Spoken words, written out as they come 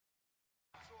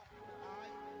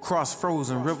Cross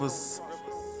frozen rivers,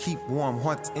 keep warm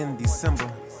hearts in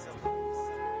December.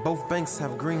 Both banks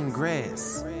have green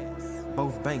grass,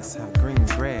 both banks have green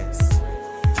grass.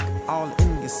 All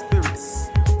in your spirits,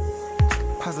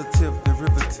 positive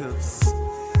derivatives.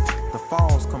 The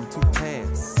falls come to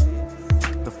pass,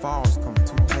 the falls come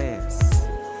to pass.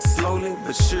 Slowly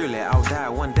but surely I'll die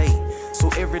one day, so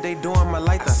every day during my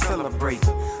life I celebrate.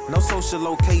 No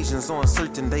social occasions on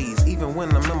certain days, even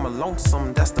when I'm in my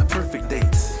lonesome, that's the perfect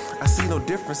date. I see no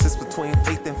differences between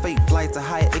faith and fate. Fly to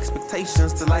higher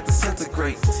expectations till I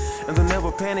disintegrate. And they're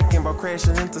never panicking about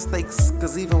crashing into stakes,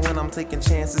 cause even when I'm taking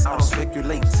chances, I don't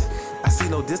speculate. I see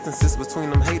no distances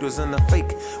between them haters and the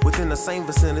fake. Within the same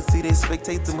vicinity, they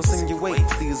spectate to insinuate.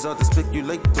 These are the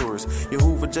speculators, your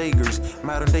Hoover Jagers,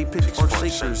 modern day pitchfork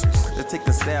shakers. They're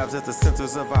taking stabs at the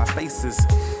centers of our faces,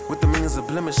 with the means of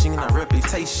blemishing our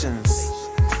reputations.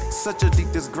 Such a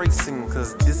deep disgracing,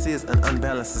 cause this is an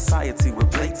unbalanced society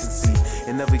with blatancy.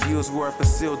 It never yields worth a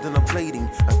sealed dinner plating,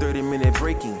 a 30-minute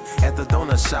breaking at the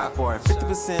donut shop, or a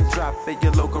 50% drop at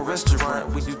your local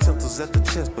restaurant with utensils at the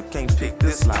chest but can't pick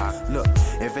this lock. Look,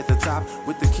 if at the top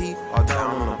with the key or down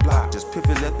on the block, just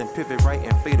pivot left and pivot right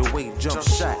and fade away, jump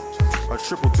shot. A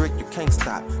triple threat you can't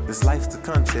stop. This life's the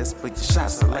contest, but your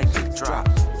shots are like they drop.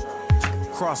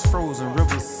 Cross frozen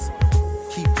rivers,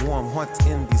 keep warm hearts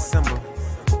in December.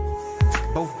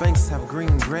 Both banks have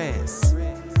green grass,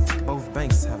 both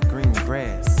banks have green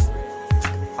grass.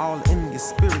 All in your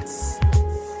spirits,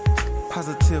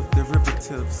 positive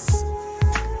derivatives.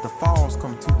 The falls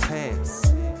come to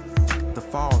pass, the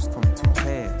falls come to